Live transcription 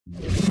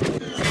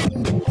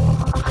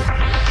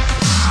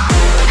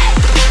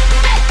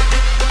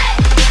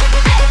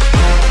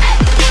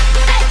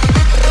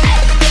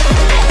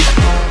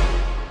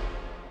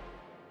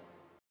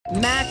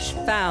Match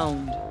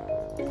found.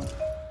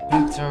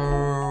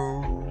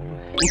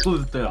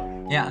 音出たよ。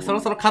いや、そ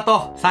ろそろ勝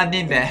とう。3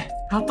人で。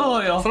勝と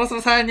うよ。そろそ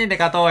ろ3人で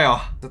勝とう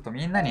よ。ちょっと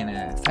みんなに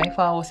ね、サイフ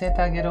ァーを教え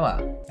てあげるわ。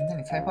みんな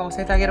にサイファーを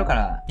教えてあげるか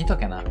ら、見と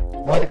けな。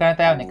覚えてくれ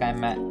たよ、2回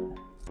目。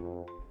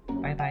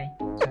バイバイ。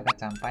シュガ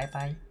ちゃん、バイ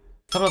バイ。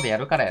ソロでや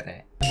るからや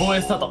で。防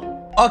衛スタート。オ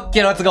ッ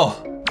ケー、レッツゴ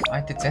ー。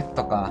相手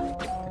Z か。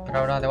プ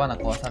ラウラーで罠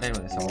壊され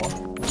るでしょ。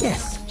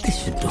Yes,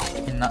 this should do.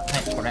 みんな、はい、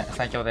これ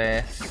最強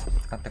です。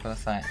使ってくだ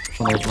さい。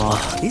お願いしま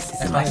す。This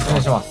is お願い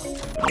します。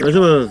大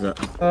丈夫で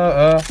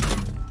す。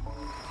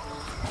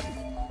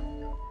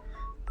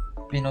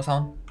ビノさ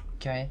ん、オッ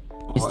ケー。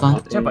It's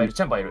done. チャンパーいる、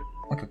チャンパーいる。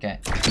オッケーオッケ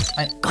ー。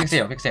はい、ピクせ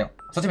よ、ピクせよ。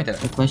そっち見てる。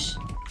Push.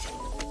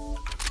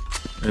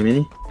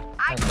 Mini?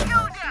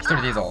 一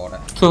人でいいぞ、俺。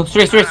Two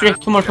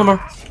more. Come on.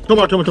ダ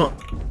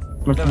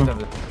ブダ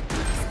ブ。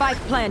 Spike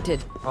planted.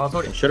 あ、ソ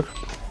リ。Sheriff.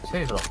 セ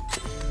ーフだ。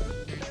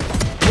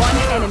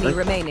 One enemy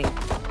remaining.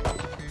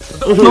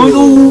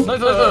 ナイ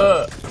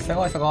ス。す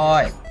ごいすご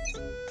い。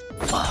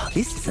Ah, this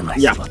is a nice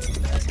Yeah. spot.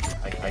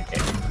 はいはい。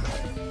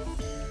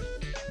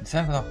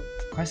最後だ。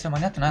回収間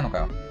に合ってないのか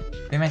よ。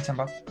リメインチャン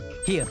バー。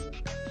 Here.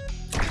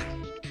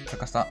 通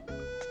過した。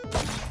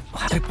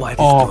Tripwire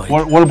Oh,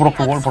 destroyed. wall broke.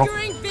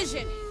 Obscuring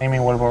vision.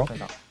 Aiming wall broke.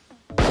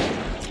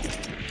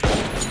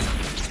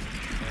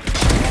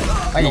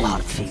 はい。 No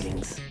hard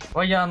feelings.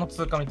 ワイヤーの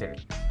通過見てる。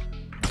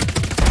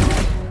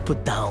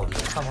 Put down.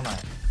 さもない。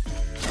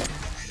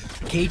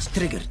 Cage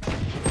triggered.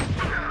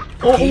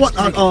 Oh, what?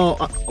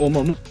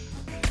 Mom.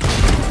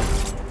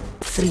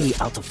 3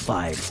 out of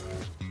 5.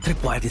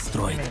 Tripwire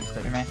destroyed.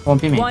 リメイン。 One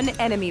pin me. One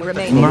enemy One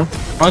remaining. more.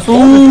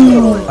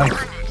 Nice.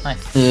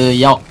 Nice.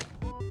 Yeah.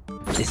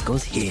 This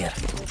goes here.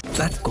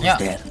 That goes Yeah.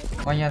 there.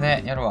 ワイヤー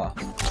でやるわ。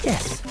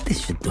 Yes, this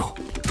should do.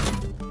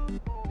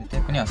 テ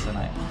ープにはして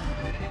ない。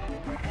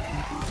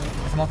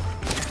スモー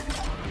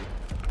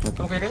ク。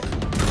どこいる？い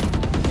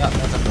や、も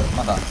うちょっと、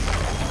まだ。あ、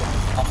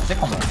チェッ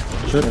クも。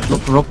Sheriff.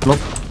 Block.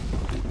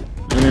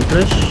 Enemy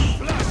flash.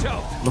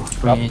 Block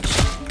flash.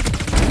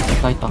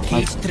 Titan.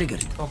 Cage Nice.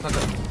 triggered. そうか。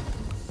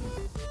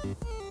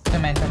テ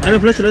メン、テメン。 Enemy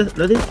flash.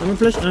 Ready? Enemy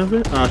flash.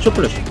 Short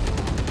flash.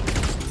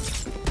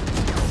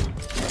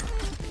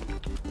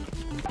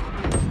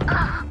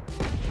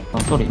 Oh,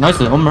 sorry. Nice.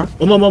 One more.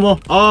 Mom.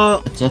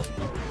 Jet.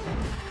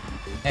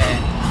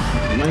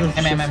 Minus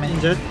M.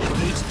 Jet.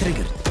 Cage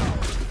triggered.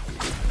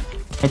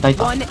 Hey,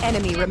 Titan. One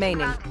enemy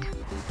remaining.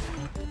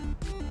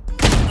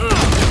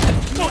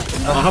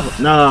 Nice.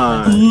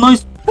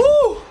 Nice.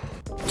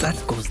 That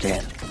goes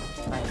there.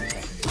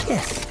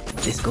 Yes,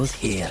 this goes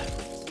here.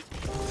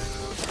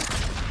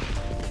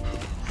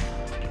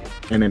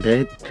 Enemy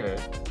paid. し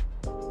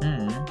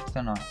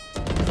てない。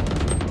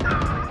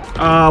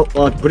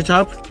Breach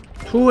up.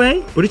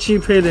 2A. Breach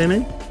paid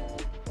enemy.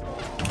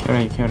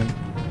 Carry.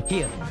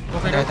 Here.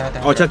 いたいたいた。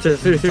 Chat.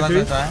 3.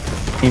 Try.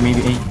 A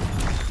maybe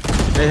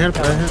A. Help.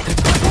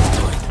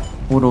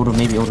 Order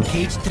maybe order.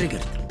 Cage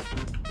triggered.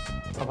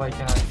 さばいて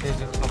ない。ステージ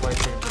さばい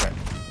てるくらい。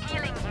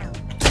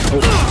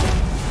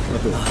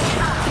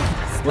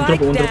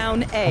 Spike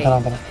down A.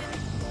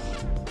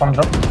 One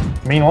drop.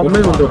 Main one.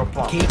 One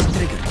drop. Cage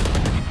triggered.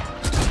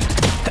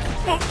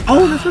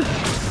 Oh, that's right.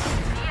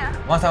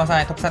 ワン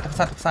サイ、トップ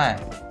サイ。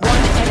 One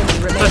enemy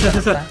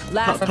remaining.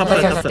 Last Top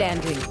player side.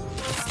 standing.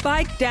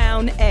 Spike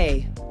down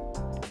A.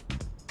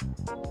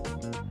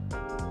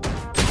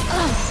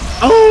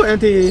 Oh,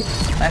 anti.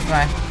 ナイスト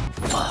ライ。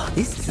 Ah,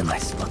 this is a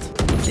nice spot.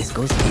 This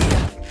goes here.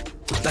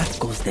 That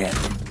goes there.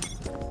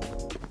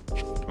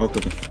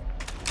 Okay.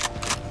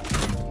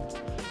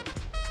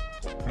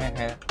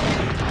 へ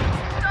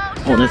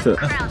Oh, nice. へ。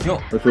よっ。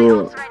 Let's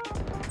go.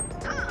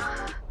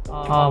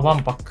 あー、ワ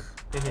ンパック。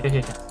プ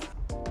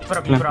ラ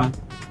ン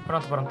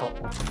ト。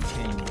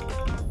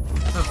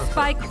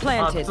Spike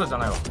あ、 planted. 2じゃ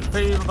ないわ。フ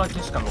ェイルだけ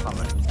しかわかん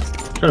ない。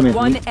 Try me.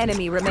 One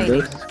enemy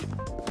remaining.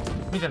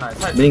 見てない。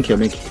最 Main kill.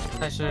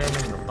 終エネミ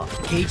ーだった。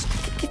 Cage.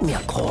 Give me a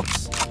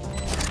corpse.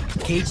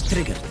 Cage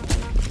triggered.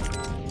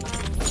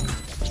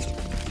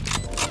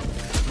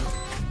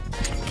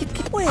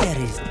 Where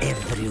is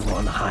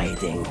everyone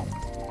hiding?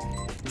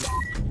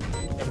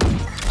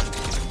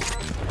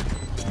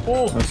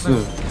 おー、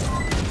 Nice.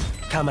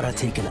 Camera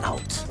taken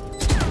out.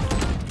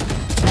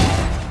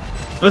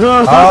 Let's go.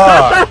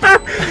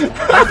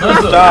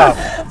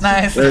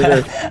 ナイス。ボ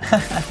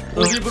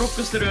ディブロッ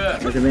クしてる。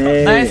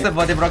ナイス、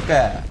ボディブロック。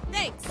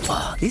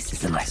 Ah, this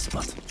is a nice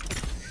spot.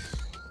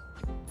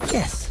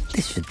 Yes,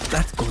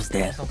 that goes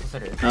there.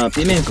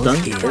 B main Goes done.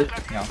 here. い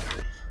や。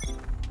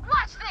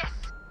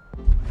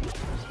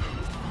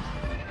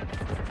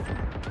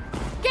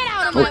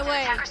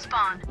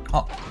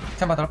 あ、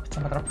チャンバードロップ。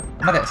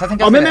待って、左遷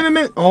気を Oh, つけて。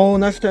 main. Oh,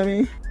 nice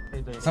timing. ちょ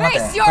っと待っ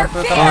て、トルプ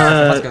から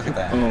マスクをつけて。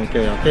 Oh,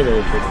 okay. Okay.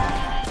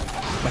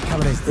 My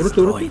camera is One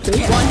destroyed.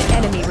 One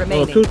enemy Oh,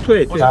 remaining. 2 to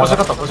 8. 5時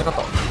カッ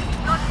ト。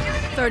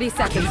 30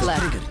 seconds left.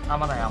 あん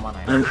まない。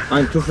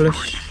 I'm 2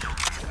 flash.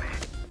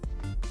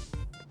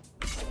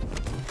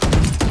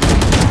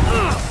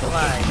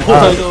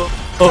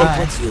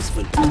 What's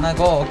useful? 7、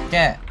5、オッ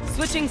ケ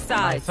Switching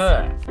ナイ sides. ス。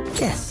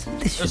 Yes,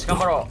 this よ should し、頑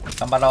張ろう。ー。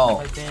頑張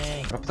ろう。ファイティ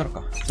ングドロップ取る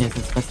か。 Yes,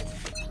 it's best.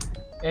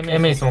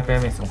 MA スモーク、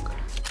MA スモーク。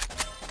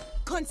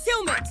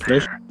 Concealment.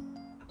 Flash.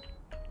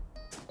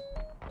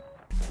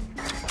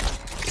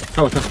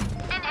 Tower, tower.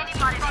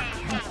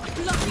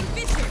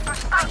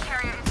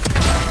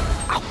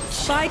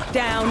 Spike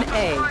down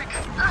A.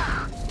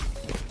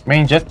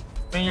 Main jet.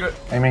 メインいる。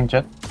 I main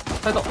jet.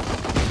 サイド。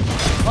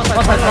ワンサイド、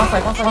ワンサ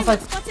イド、ワンサイド、ワンサイド、ワンサイ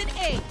ド。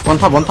 One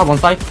top, one top, one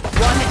side.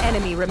 One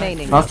enemy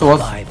remaining. Last was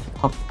Five.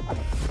 top.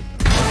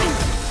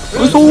 強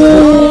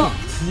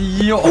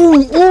っ。 Oh,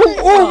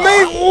 Mei!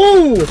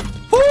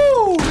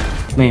 Oh!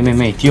 May.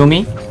 Do you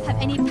me? Have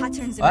any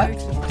patterns え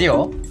emerged? ディ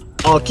オ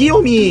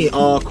Kiyomi,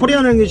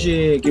 Korean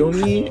language,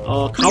 Kiyomi,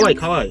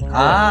 kawaii.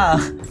 ああ。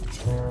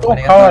超あ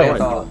りがとう、ありが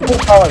とう。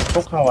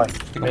超可愛い。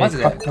てかマジ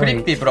で、クリ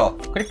ッピープロ。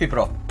クリッピープ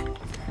ロ。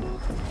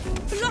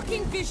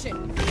 Blocking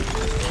vision.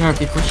 Here,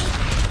 keep push.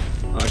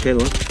 Arcade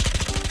one.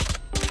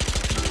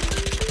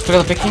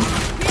 Together picking.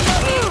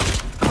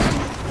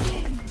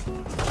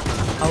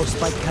 Our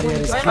spike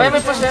carrier is あ、や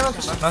めプッシュ、やめプ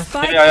ッシュ。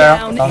 Spike yeah.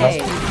 down Down, A.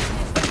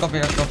 Let's copy,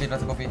 let's copy,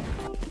 let's copy.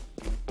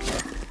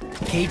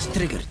 cage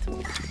triggered.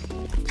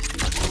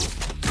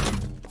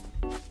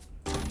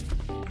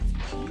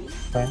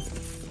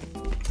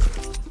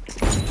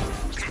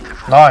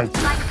 Nice. ナイ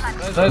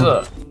ス。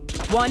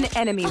 One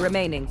enemy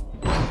remaining.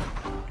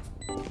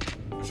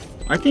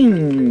 I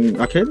think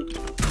arcade.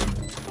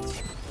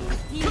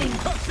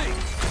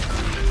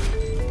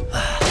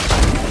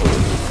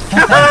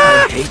 No.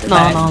 ナイスタ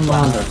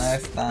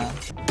ーン。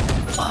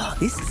 Ah,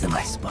 this is a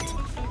nice spot.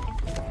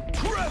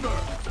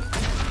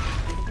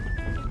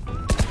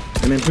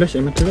 Amen flash.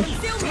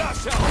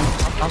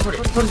 あ、それ。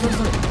それ。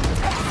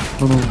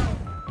 No.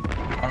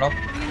 あら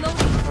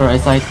For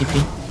SI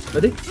TP.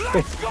 Ready?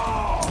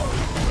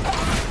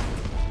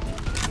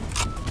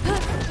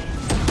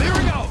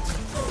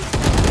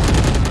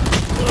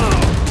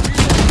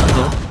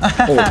 Go.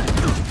 Oh.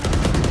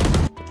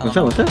 What's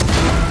that?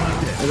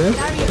 Okay.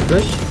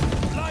 Flash.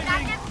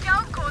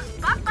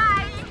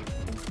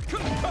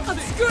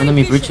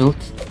 Enemy breach ult.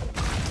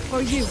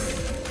 For you.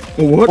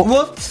 Oh, what?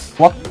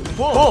 What?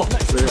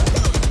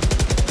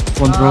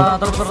 One drop. あ、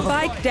ドロップドロップ。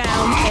 Spike down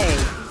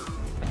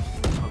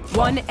A.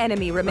 One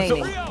enemy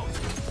remaining.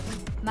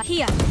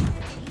 Here.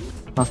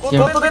 Last おっ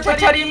year. と出た、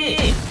キャリーミ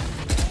ー。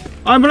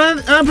 I'm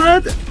blind.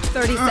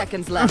 30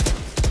 seconds left.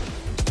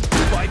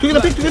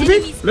 Together pick.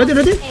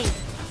 Ready?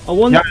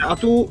 One, Yeah.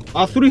 two,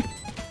 three.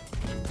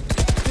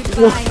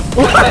 Goodbye.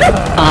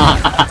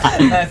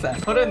 ナイス。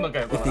取れんのか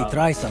よ、こ If れ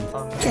they。try some,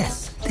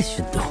 yes, this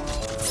should do.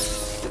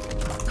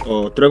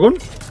 Oh, dragon.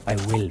 I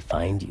will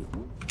find you.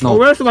 Oh, No.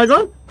 where's my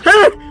gun?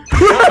 Hey!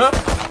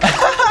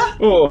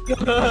 Oh.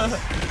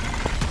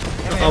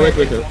 Oh, wait.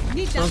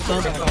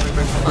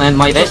 And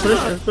my dash.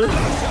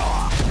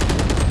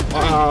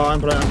 I'm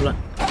blind.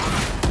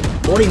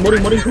 Morning.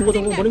 Morning.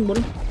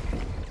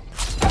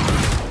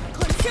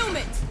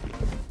 Concealment.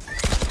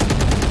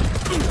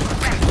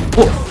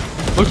 Oh.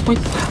 Ult point.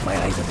 My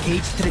eyes are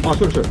cage triggered. Oh,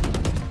 sorry.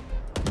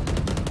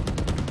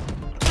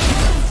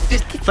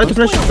 Try to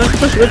flash.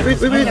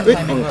 Wait.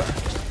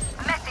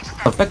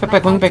 Oh. Back.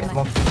 Going back.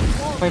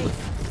 Five.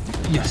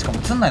 いや、しかも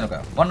映んないのか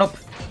よ。ワンロップ。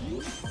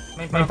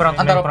メインプラン、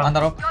アンダーロップ、メインプラン。アンダ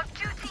ーロップ。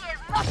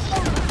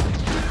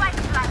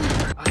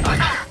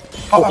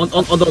 Oh, on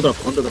the drop.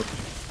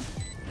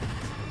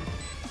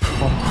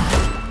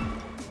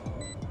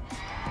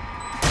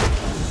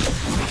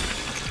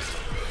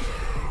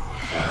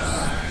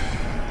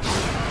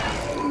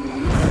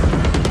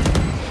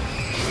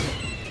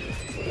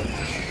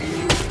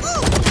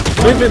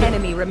 One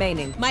enemy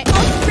remaining. My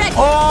ult ready.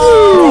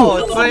 お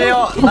ー、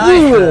強い。ナイ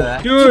ス。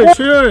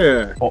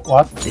 Sure. Oh,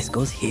 what? This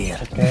goes here.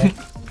 Okay.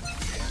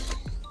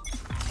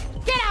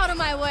 Get out of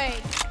my way.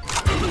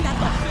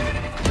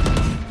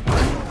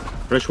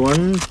 Flash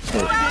one.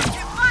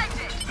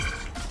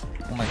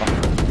 Oh my god.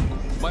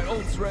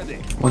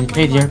 One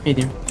fade here.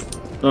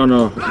 Oh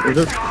no. Is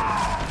it?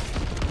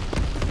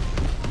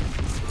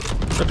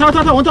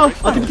 Tower. One tower.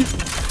 Activity.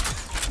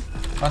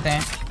 待って。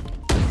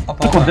オッ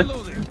パオッパ。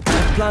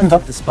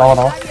 Planted the spike.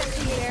 나와.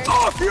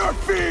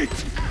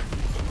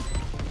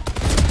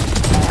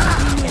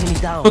 Enemy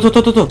down. 또.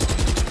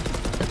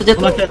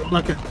 One.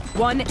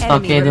 One enemy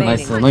Arcade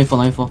nice. remaining. No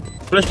info.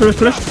 Flash.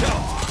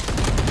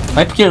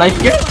 Life kill.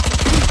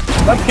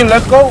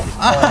 Let's go.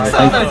 あ、ナイス。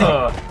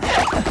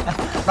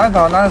 ナ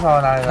イス、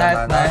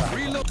ナイス。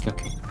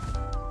 Okay.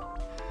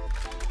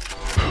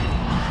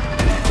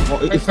 Oh,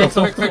 it's フェイクス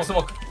モ not. ーク、フェイクス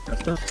モーク。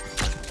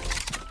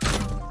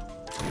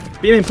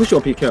 B-main push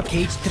or pick here.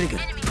 Cage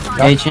triggered.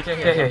 H.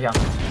 Here.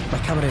 My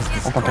camera is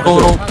this. Go.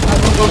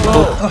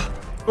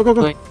 Go.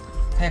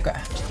 早く。フ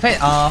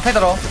ェド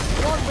ロ。フ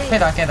ェ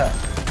ダー。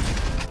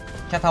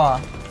キャタワ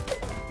ー。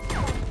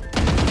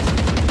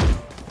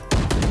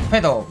フ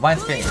ェド、ワン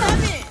スピン。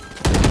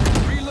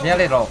リア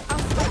レロ。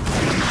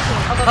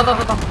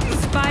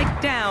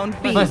Spike down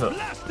B. ナイス。ナ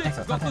イ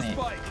ス、縦に。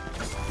ゴ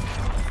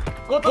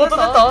ッド出た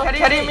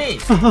キャリーミ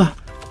ー。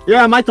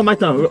 Yeah, my turn.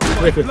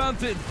 Wait.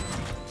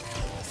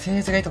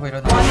 政治がいいとこい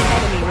るな。 One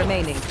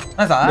enemy remaining.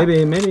 なんだ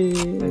Maybe,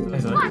 maybe. ナ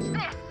イス。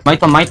 My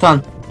turn, my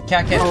turn. キ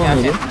ャンキャンキャ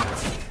ンキャン。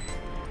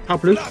 Top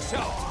please.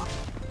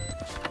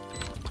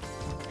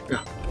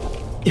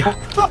 Yeah.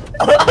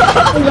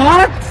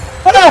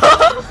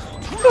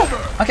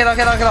 開けた開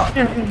けた開けた。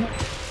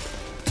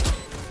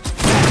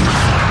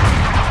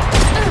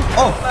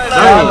おう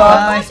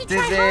ナイス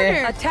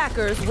GG。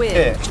 Attackers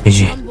win.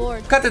 GG. On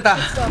board. 勝てた。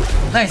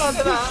ナイス。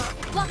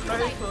 Block the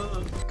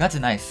light. ガチ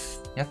ナイ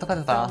ス。やっと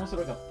勝てた。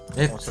白いか。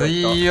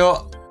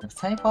強っ。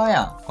サイファー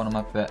やん、この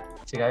マップ。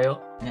違う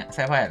よ。いや、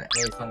サイファーやで。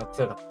メイさんが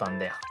強かったん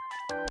だよ。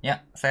い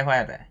や、サイファー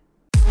やで。